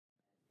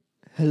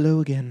Hello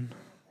again.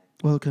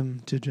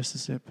 Welcome to Just a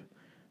Sip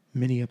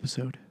mini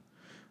episode.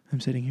 I'm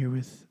sitting here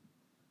with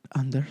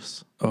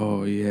Anders.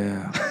 Oh,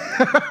 yeah.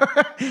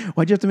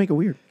 Why'd you have to make it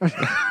weird?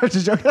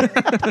 Just joking.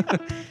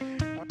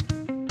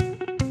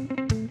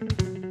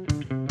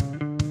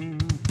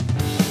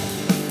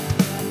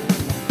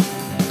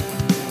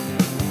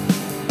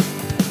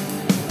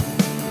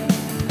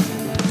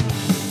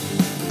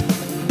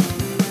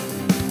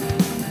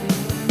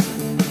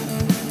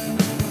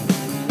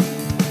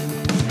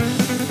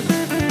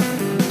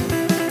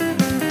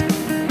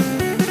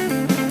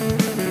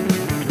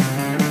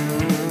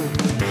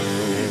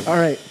 All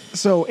right.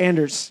 So,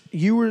 Anders,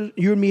 you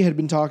and me had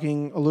been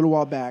talking a little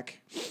while back,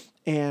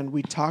 and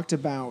we talked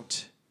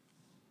about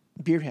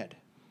Beerhead.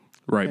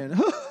 Right. And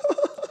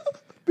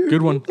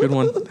Good one. Good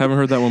one. Haven't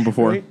heard that one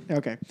before. Right?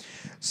 Okay.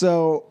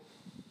 So,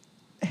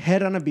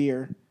 head on a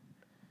beer,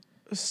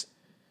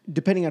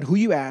 depending on who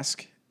you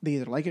ask, they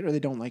either like it or they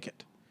don't like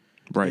it.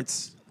 Right.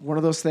 It's one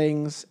of those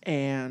things,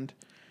 and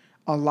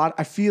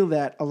I feel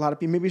that a lot of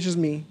people, maybe it's just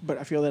me, but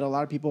I feel that a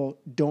lot of people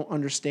don't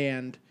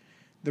understand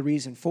the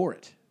reason for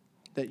it.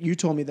 That you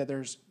told me that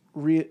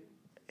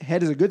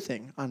head is a good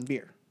thing on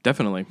beer.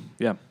 Definitely.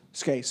 Yeah.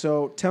 Okay,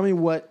 so tell me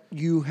what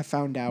you have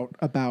found out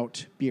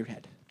about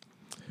Beerhead.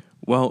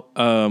 Well,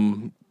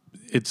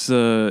 it's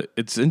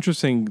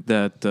interesting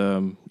that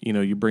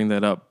you bring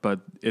that up, but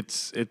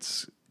it's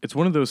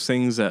one of those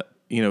things that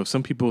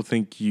some people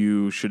think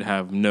you should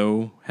have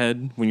no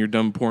head when you're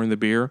done pouring the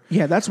beer.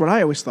 Yeah, that's what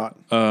I always thought.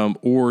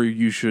 Or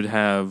you should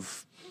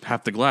have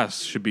half the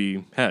glass should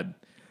be head.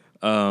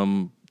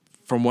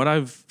 From what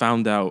I've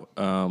found out,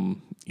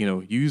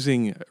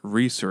 using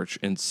research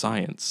and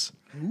science.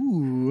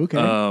 Ooh, okay.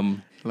 I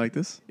like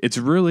this. It's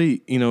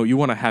really, you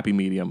want a happy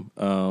medium.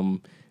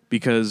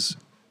 Because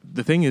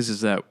the thing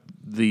is that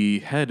the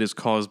head is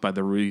caused by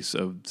the release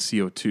of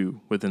CO2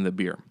 within the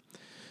beer.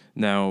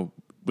 Now,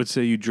 let's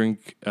say you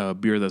drink a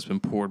beer that's been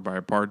poured by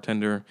a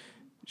bartender.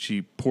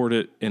 She poured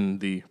it in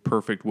the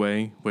perfect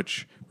way,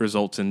 which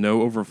results in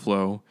no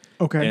overflow.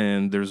 Okay.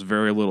 And there's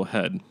very little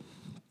head.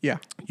 Yeah.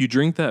 You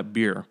drink that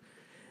beer,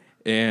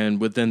 and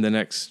within the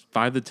next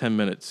 5 to 10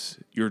 minutes,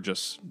 you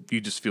just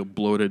feel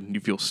bloated, you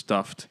feel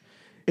stuffed.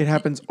 It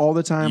happens all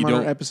the time on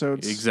our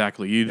episodes.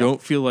 Exactly. You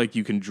don't feel like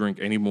you can drink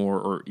anymore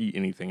or eat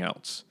anything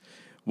else.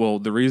 Well,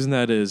 the reason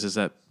that is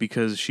that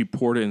because she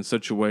poured it in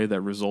such a way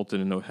that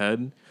resulted in no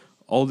head,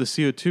 all the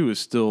CO2 is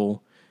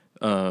still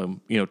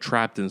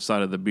trapped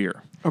inside of the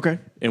beer. Okay.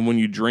 And when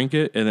you drink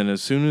it, and then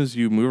as soon as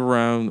you move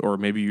around, or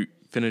maybe you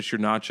finish your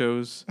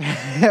nachos,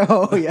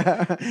 oh,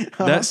 yeah.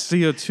 that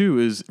CO2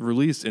 is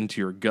released into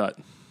your gut.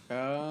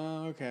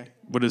 Okay.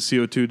 What does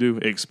CO2 do?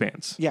 It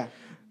expands. Yeah.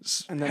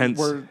 And then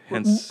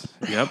Hence,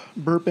 yep.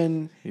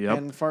 burping Yep.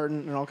 and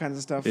farting and all kinds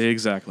of stuff.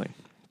 Exactly.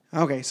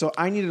 Okay, so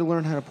I needed to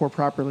learn how to pour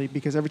properly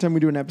because every time we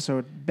do an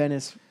episode, Ben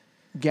is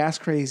gas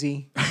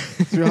crazy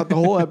throughout the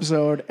whole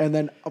episode, and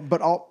then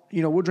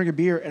we'll drink a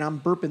beer and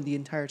I'm burping the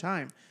entire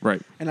time.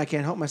 Right. And I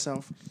can't help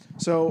myself.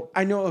 So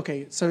I know.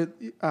 Okay, so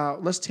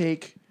let's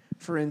take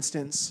for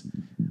instance,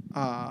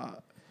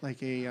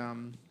 like a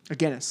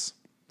Guinness.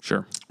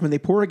 Sure. When they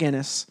pour a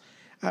Guinness,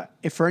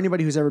 if for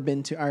anybody who's ever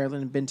been to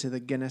Ireland and been to the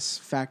Guinness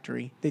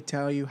factory, they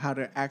tell you how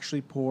to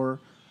actually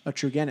pour a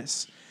true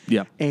Guinness.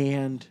 Yeah.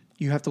 And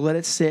you have to let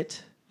it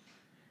sit,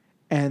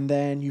 and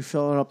then you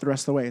fill it up the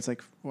rest of the way. It's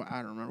like, I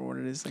don't remember what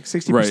it is, like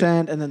 60%,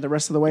 right. And then the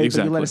rest of the way,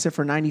 exactly. But you let it sit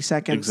for 90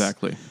 seconds.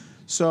 Exactly.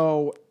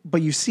 So,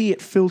 but you see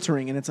it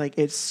filtering, and it's like,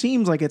 it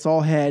seems like it's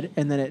all head,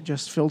 and then it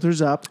just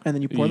filters up, and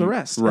then you pour the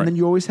rest. Right. And then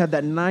you always have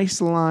that nice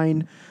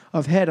line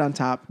of head on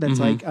top that's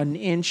like an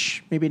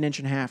inch, maybe an inch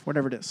and a half,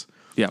 whatever it is.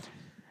 Yeah.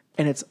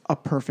 And it's a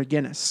perfect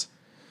Guinness.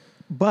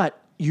 But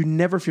you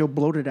never feel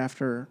bloated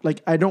after,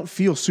 like, I don't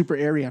feel super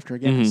airy after a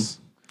Guinness.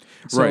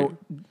 So Right.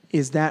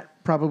 is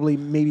that probably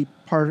maybe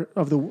part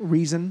of the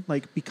reason,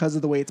 like because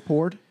of the way it's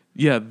poured?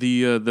 Yeah,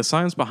 the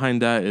science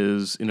behind that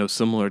is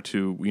similar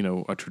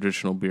to a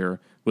traditional beer.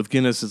 With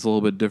Guinness, it's a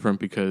little bit different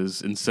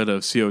because instead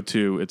of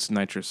CO2, it's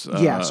nitrous.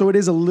 So it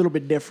is a little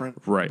bit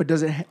different, right? But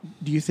do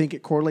you think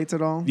it correlates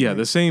at all? Yeah,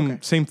 the same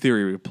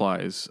theory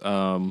applies.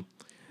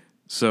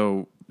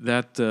 So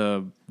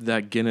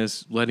that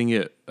Guinness letting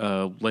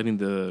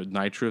the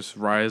nitrous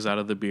rise out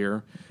of the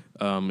beer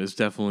is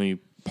definitely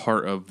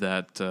part of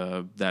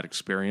that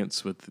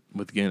experience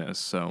with Guinness.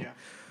 So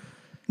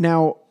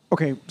now,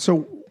 okay,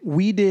 so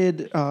we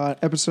did an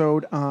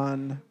episode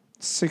on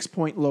 6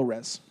 Point Low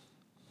Res.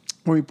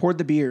 When we poured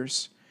the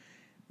beers,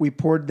 we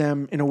poured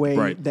them in a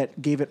way that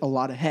gave it a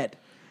lot of head.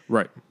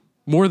 Right.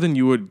 More than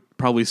you would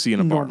probably see in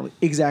a bar.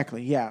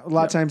 Exactly, yeah. A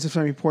lot of times if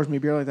somebody pours me a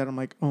beer like that, I'm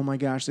like, oh my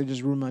gosh, they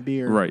just ruined my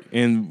beer. Right.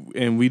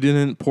 And we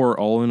didn't pour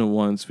all in at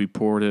once. We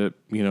poured it,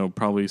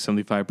 probably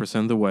 75%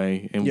 of the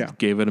way and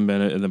gave it a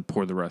minute and then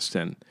poured the rest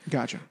in.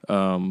 Gotcha.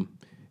 And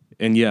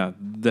yeah,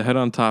 the head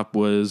on top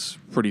was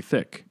pretty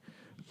thick.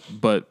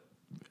 But,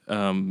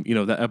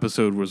 that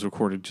episode was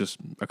recorded just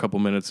a couple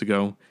minutes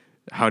ago.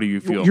 how do you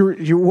feel?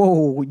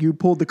 Whoa! You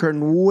pulled the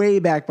curtain way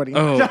back, buddy.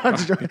 Oh,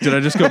 did I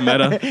just go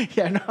meta?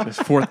 Yeah, no.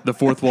 The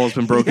fourth wall has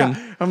been broken.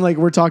 Yeah. I'm like,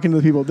 we're talking to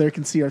the people. They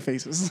can see our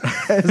faces.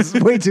 It's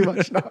way too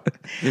much. No.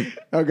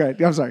 Okay,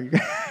 I'm sorry.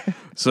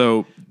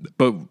 So,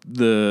 but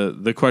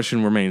the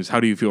question remains: how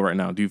do you feel right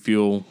now? Do you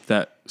feel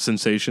that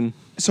sensation?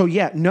 So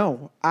yeah,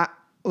 no. I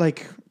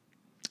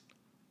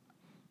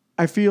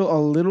feel a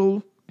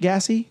little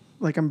gassy.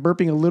 Like I'm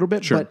burping a little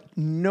bit, Sure. but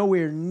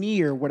nowhere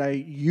near what I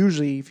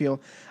usually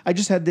feel. I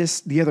just had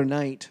this the other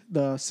night,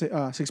 the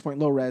 6-point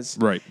low res.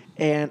 Right.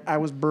 And I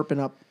was burping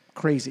up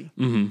crazy.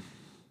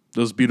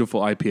 Those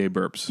beautiful IPA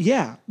burps.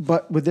 Yeah,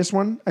 but with this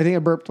one, I think I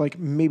burped like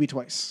maybe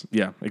twice.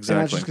 Yeah, And that's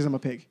exactly. just because I'm a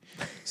pig.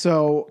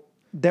 So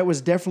there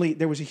was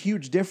a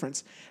huge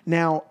difference.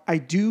 Now, I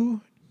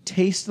do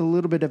taste a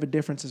little bit of a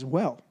difference as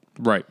well,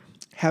 Right.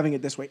 having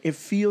it this way. It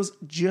feels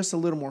just a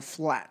little more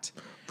flat.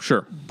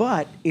 Sure.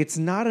 But it's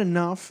not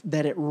enough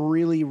that it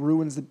really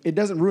it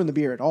doesn't ruin the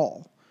beer at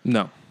all.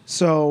 No.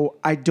 So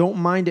I don't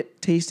mind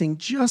it tasting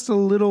just a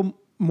little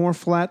more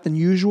flat than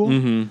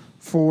usual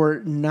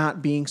for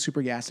not being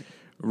super gassy.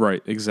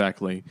 Right,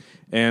 exactly.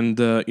 And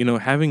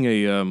having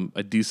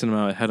a decent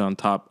amount of head on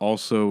top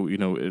also,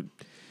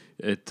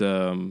 it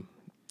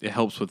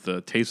helps with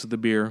the taste of the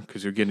beer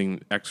because you're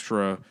getting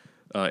extra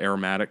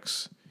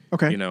aromatics.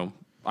 Okay.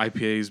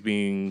 IPAs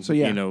being So,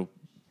 yeah.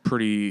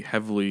 pretty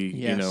heavily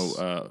Yes.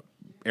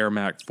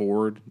 aromatic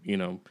forward.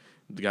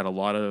 They got a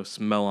lot of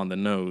smell on the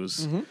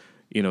nose.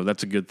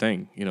 That's a good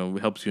thing. It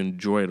helps you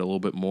enjoy it a little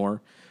bit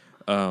more.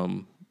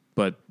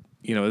 But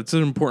it's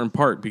an important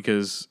part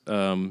because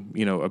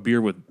a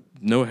beer with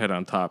no head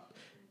on top,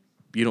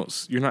 you're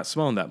not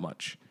smelling that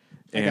much,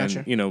 and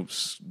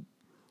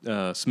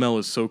gotcha. smell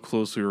is so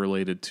closely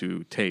related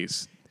to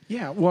taste.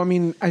 Yeah, well, I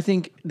mean, I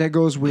think that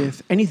goes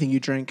with anything you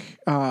drink,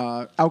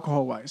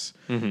 alcohol-wise,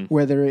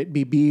 whether it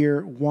be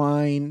beer,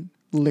 wine,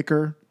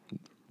 liquor.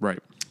 Right.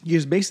 You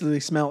just basically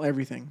smell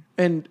everything.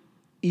 And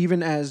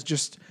even as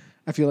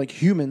I feel like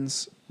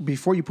humans,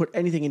 before you put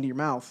anything into your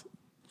mouth,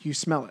 you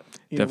smell it.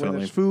 Definitely.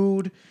 Whether it's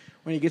food,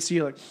 when it gets to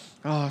you, like,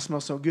 oh, it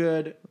smells so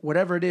good.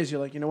 Whatever it is,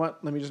 you're like, you know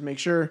what? Let me just make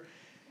sure.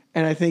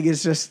 And I think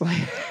it's just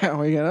like,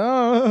 Oh,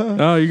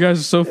 you guys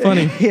are so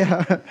funny.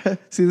 Yeah.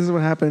 See, this is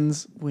what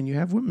happens when you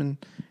have women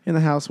in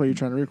the house while you're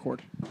trying to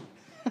record.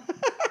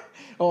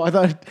 Oh, I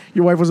thought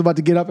your wife was about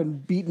to get up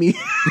and beat me.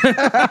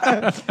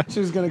 She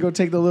was going to go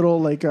take the little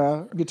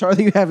guitar that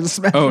you have and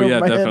smash it over yeah,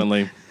 my head.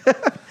 definitely.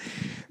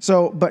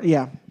 So, but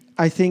yeah,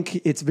 I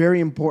think it's very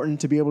important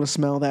to be able to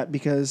smell that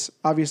because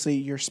obviously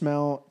your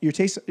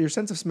taste, your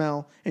sense of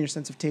smell and your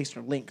sense of taste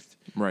are linked.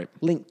 Right.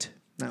 Linked,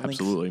 not linked.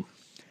 Absolutely.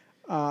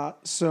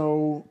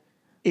 So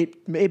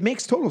it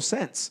makes total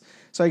sense.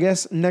 So I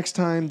guess next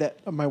time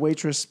that my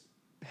waitress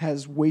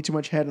has way too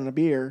much head on a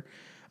beer,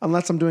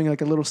 unless I'm doing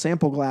like a little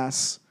sample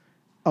glass,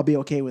 I'll be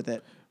okay with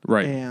it.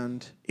 Right.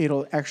 And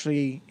it'll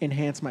actually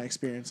enhance my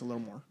experience a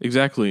little more.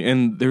 Exactly.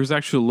 And there's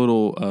actually a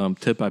little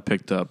tip I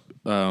picked up.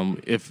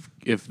 If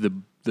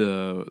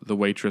the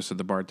waitress or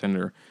the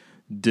bartender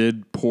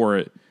did pour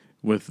it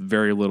with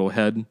very little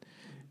head,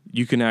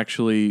 you can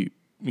actually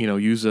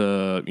use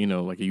a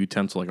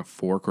utensil like a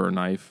fork or a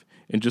knife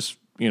and just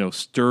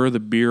stir the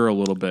beer a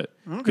little bit.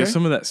 Okay. Get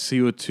some of that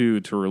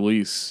CO2 to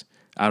release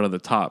out of the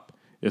top.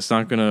 It's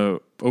not going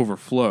to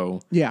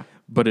overflow. Yeah.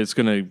 But it's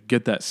going to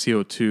get that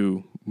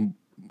CO2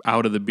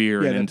 out of the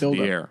beer and into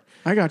the air.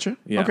 I gotcha.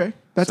 Yeah. Okay.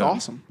 That's So,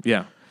 awesome.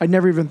 Yeah. I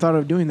never even thought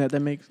of doing that.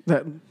 That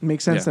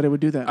makes sense that it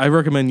would do that. I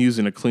recommend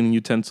using a cleaning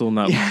utensil,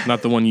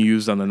 not the one you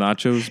used on the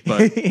nachos,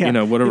 but Yeah.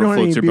 whatever you don't floats want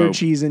your any beer boat.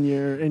 cheese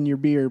in your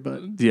beer,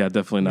 but Yeah,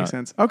 definitely makes not.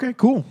 sense. Okay,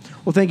 cool.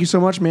 Well, thank you so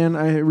much, man.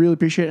 I really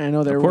appreciate it. I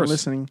know that everyone course.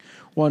 listening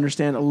will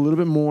understand a little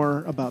bit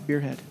more about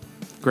Beerhead.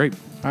 Great.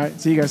 All right,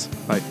 see you guys.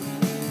 Bye.